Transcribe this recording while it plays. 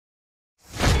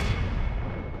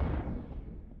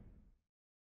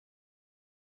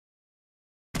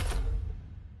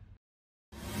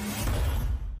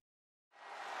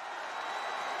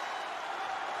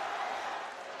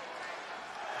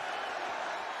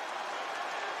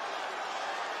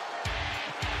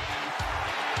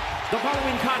The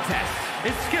following contest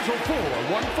is scheduled for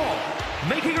one fall.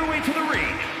 Making her way to the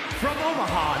ring from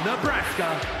Omaha,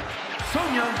 Nebraska,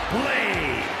 Sonya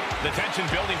Blade. The tension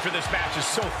building for this match is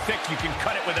so thick you can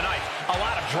cut it with a knife. A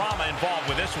lot of drama involved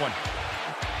with this one.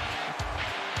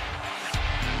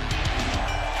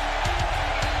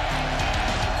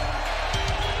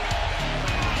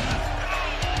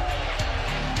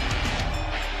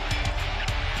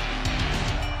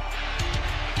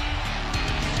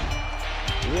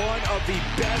 One of the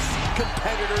best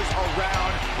competitors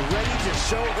around, ready to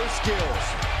show her skills.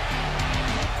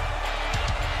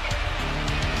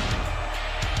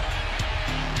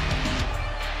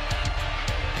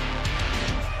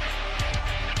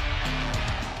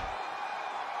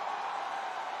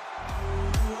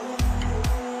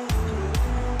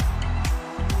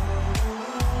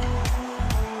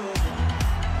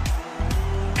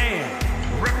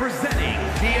 And representing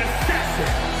the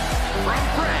assassin from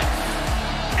France,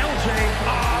 LJ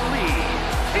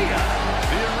Alita.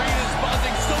 The arena's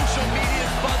buzzing, social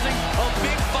media's buzzing, a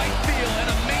big fight feel and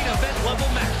a main event level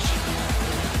match.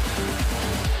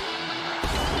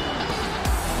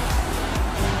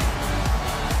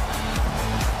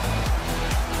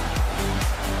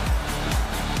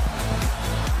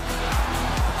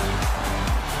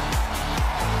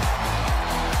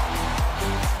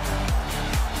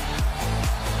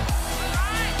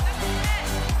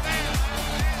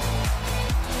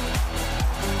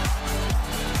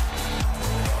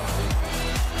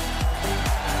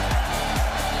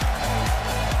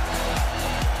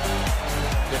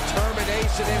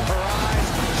 Determination in her eyes.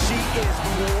 She is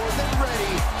more than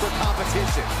ready for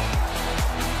competition.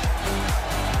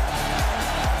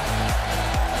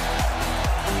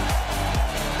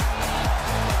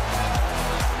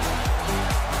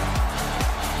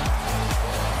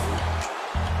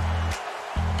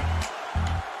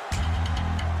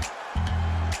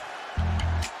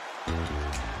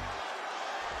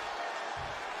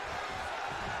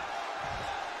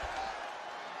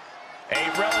 A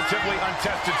relatively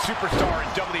untested superstar in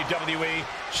WWE,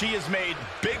 she has made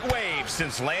big waves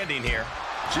since landing here.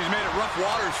 She's made it rough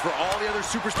waters for all the other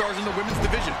superstars in the women's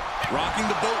division. Rocking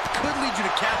the boat could lead you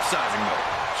to capsizing, though.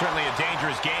 Certainly a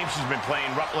dangerous game she's been playing,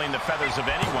 ruffling the feathers of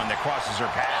anyone that crosses her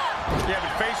path. Yeah,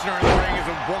 but facing her in the ring is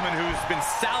a woman who's been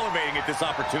salivating at this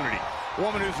opportunity. A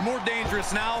woman who's more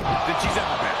dangerous now than she's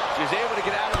ever been. She's able to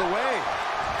get out of the way.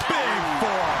 Big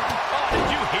forearm. Oh, did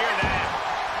you hear that?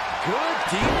 Good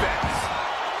defense.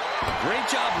 Great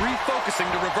job refocusing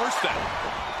to reverse that.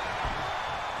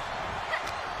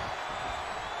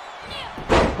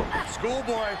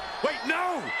 Schoolboy. Wait,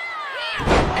 no!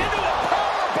 Into a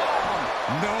powerbomb!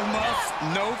 No muss,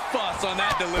 no fuss on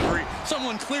that delivery.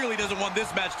 Someone clearly doesn't want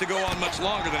this match to go on much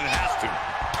longer than it has to.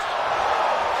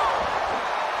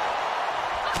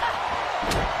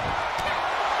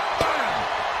 Bam!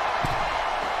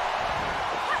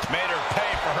 Made her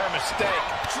pay for her mistake.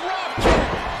 Drop kick!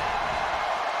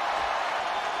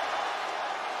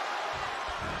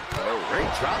 Oh, great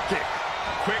drop kick.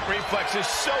 Quick reflexes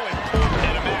so important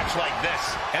in a match like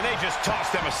this, and they just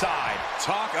toss them aside.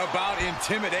 Talk about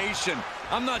intimidation.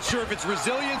 I'm not sure if it's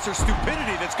resilience or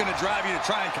stupidity that's going to drive you to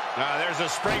try and... There's a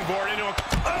springboard into a...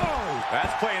 Oh!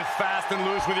 That's playing fast and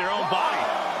loose with your own body.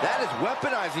 That is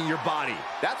weaponizing your body.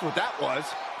 That's what that was.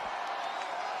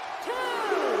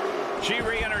 She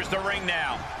re-enters the ring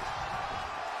now.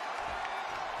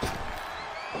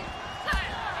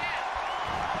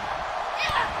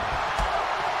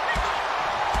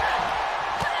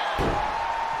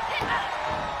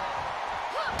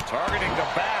 Targeting the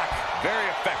back. Very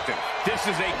effective. This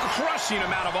is a crushing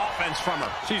amount of offense from her.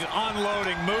 She's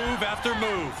unloading move after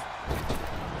move.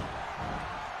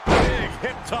 Big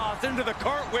hip toss into the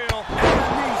cartwheel. And a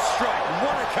knee strike.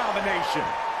 What a combination.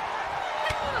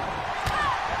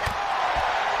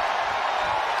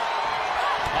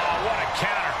 Oh, what a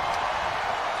counter.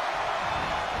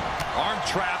 Arm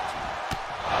trapped.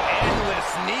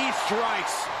 Endless knee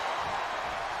strikes.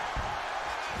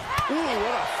 Ooh,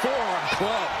 what a forearm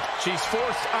club. She's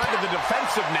forced onto the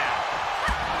defensive now.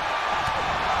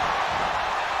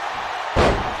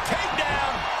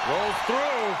 Takedown. Rolls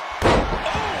through.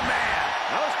 Oh, man.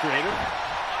 That was creative.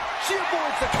 She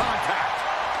avoids the contact.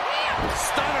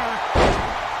 Stunner.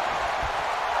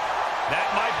 That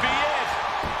might be it.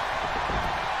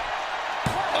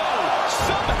 Oh,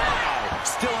 somehow.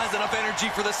 Still has enough energy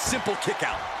for the simple kick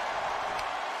out.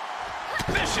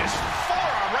 Vicious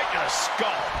forearm right to the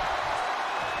skull.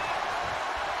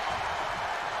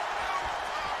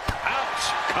 Ouch.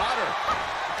 Caught her.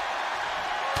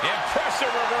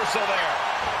 Impressive reversal there.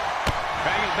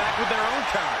 Banging back with their own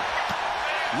counter.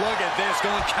 Look at this,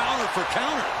 going counter for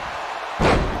counter.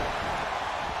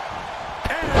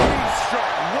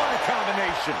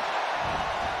 combination.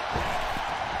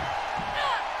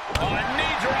 Oh, a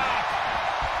knee drop.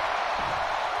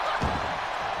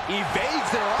 Evades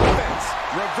their offense.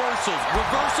 Reversals,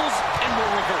 reversals, and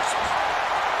more reversals.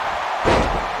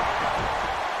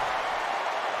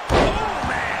 Oh,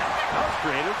 man. That was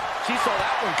creative. She saw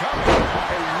that one coming.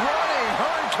 A running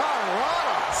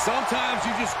hurricanrana. Sometimes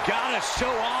you just gotta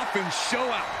show off and show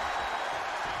out.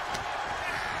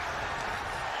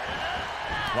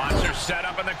 Watch her set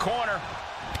up in the corner.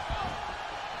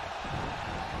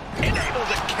 Enables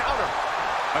a counter.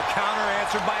 A counter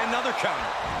answered by another counter.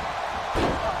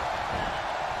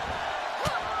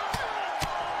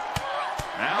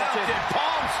 Mounted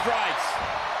palm strikes.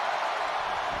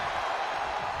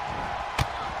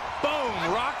 Boom,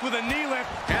 rocked with a knee lift.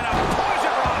 And a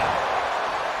poison rana.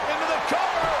 Into the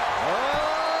cover.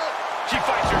 She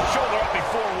fights her shoulder up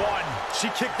before one. She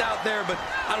kicked out there, but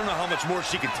I don't know how much more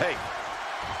she can take.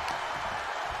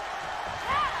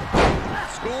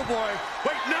 Schoolboy.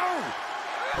 Wait, no!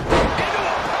 Into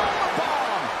a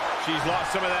powerbomb! She's lost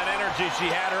some of that energy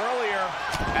she had earlier.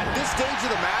 At this stage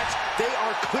of the match, they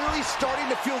are clearly starting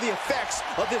to feel the effects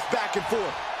of this back and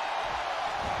forth.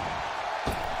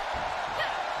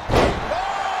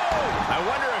 I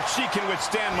wonder if she can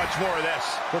withstand much more of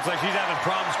this. Looks like she's having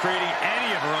problems creating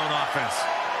any of her own offense.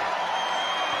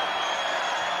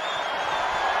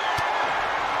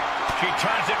 She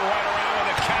turns it right around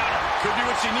with a counter. Could be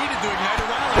what she needed to ignite a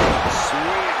rally.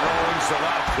 Sweet rolling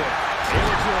salute kick.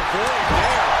 Able to avoid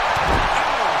there.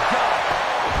 Oh, God.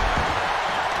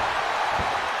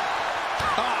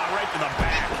 Ah, right to the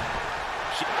back.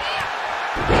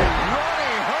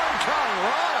 Running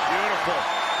hurricanrana. Beautiful.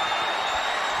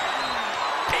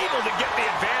 Able to get the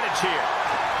advantage here.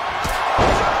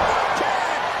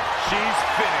 She's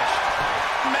finished.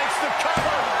 Makes the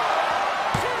cover.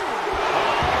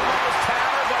 Almost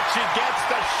had her, but she gets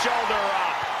the shoulder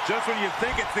up. Just when you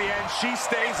think it's the end, she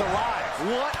stays alive.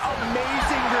 What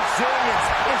amazing resilience.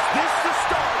 Is this the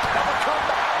start of a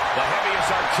comeback? The heaviest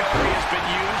artillery has been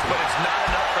used, but it's not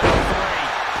enough for the three.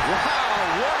 Wow,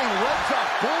 running red drop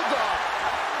bulldog.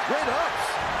 Great ups.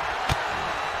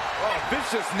 Oh,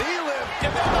 vicious knee lift.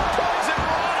 And then the poison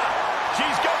rana.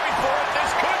 She's going for it.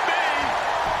 This could be.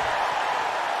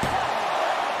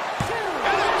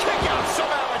 And a kick out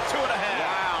somehow at 2.5.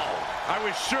 Wow. I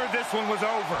was sure this one was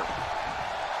over.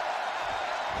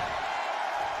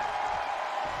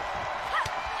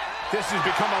 This has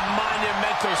become a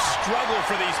monumental struggle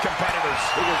for these competitors.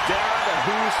 It was down to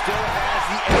who still has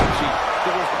the energy.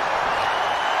 There was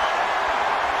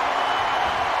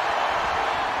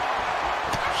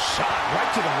shot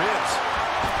right to the ribs.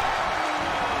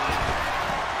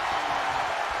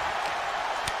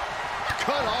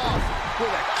 Cut off with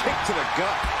a kick to the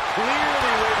gut.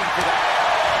 Clearly waiting for that.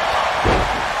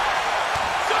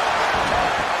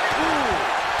 Ooh,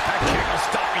 that kick will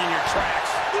stop you in your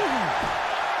tracks.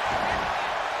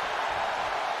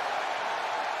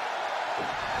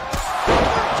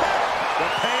 The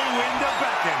pay window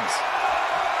beckons.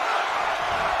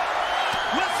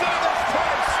 Listen to this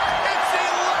place. It's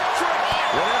electric.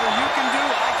 Whatever you can do,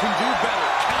 I can do better.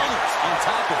 Counters on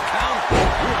top of counters.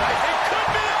 It could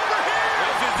be over here.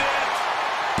 This is it.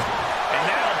 And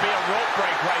that'll be a rope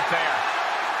break right there.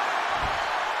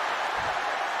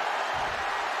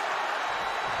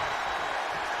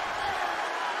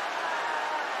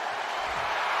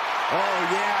 Oh,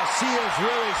 yeah, she is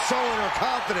really showing her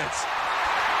confidence.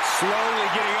 Slowly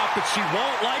getting up, but she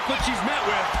won't like what she's met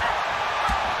with.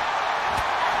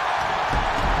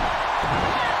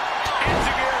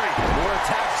 More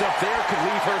attacks up there could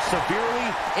leave her severely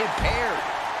impaired.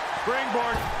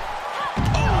 Springboard.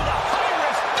 Oh, the high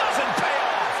risk doesn't pay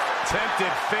off.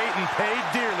 Tempted fate and paid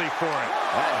dearly for it.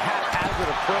 That haphazard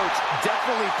approach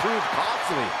definitely proved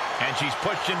costly. And she's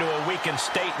pushed into a weakened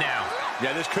state now.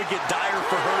 Yeah, this could get dire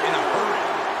for her in a hurry.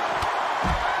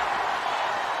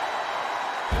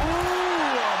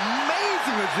 Ooh,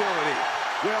 amazing agility.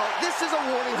 Well, this is a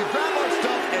warning to grab our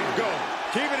stuff and go.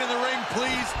 Keep it in the ring,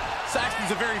 please.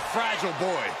 Saxton's a very fragile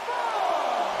boy.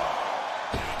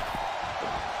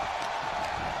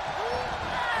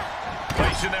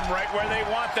 Placing them right where they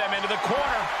want them, into the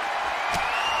corner.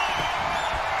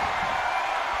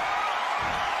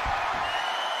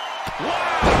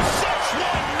 Wow,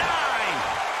 619.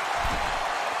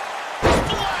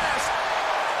 Blast.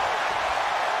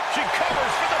 She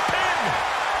covers for the pin.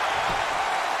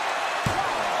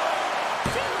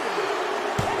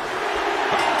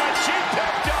 Oh, and she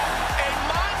picked up a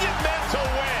monumental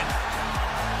win.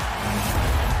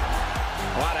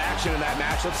 A lot of action in that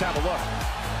match. Let's have a look.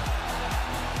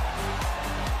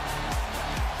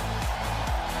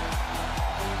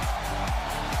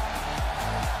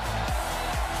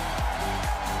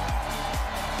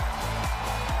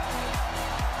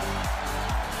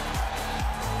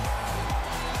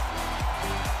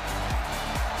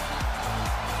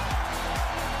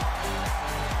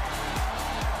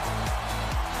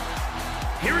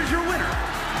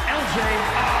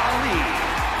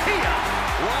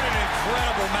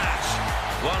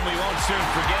 one we won't soon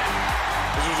forget.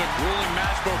 This was a grueling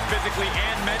match both physically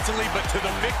and mentally, but to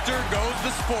the victor goes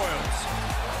the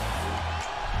spoils.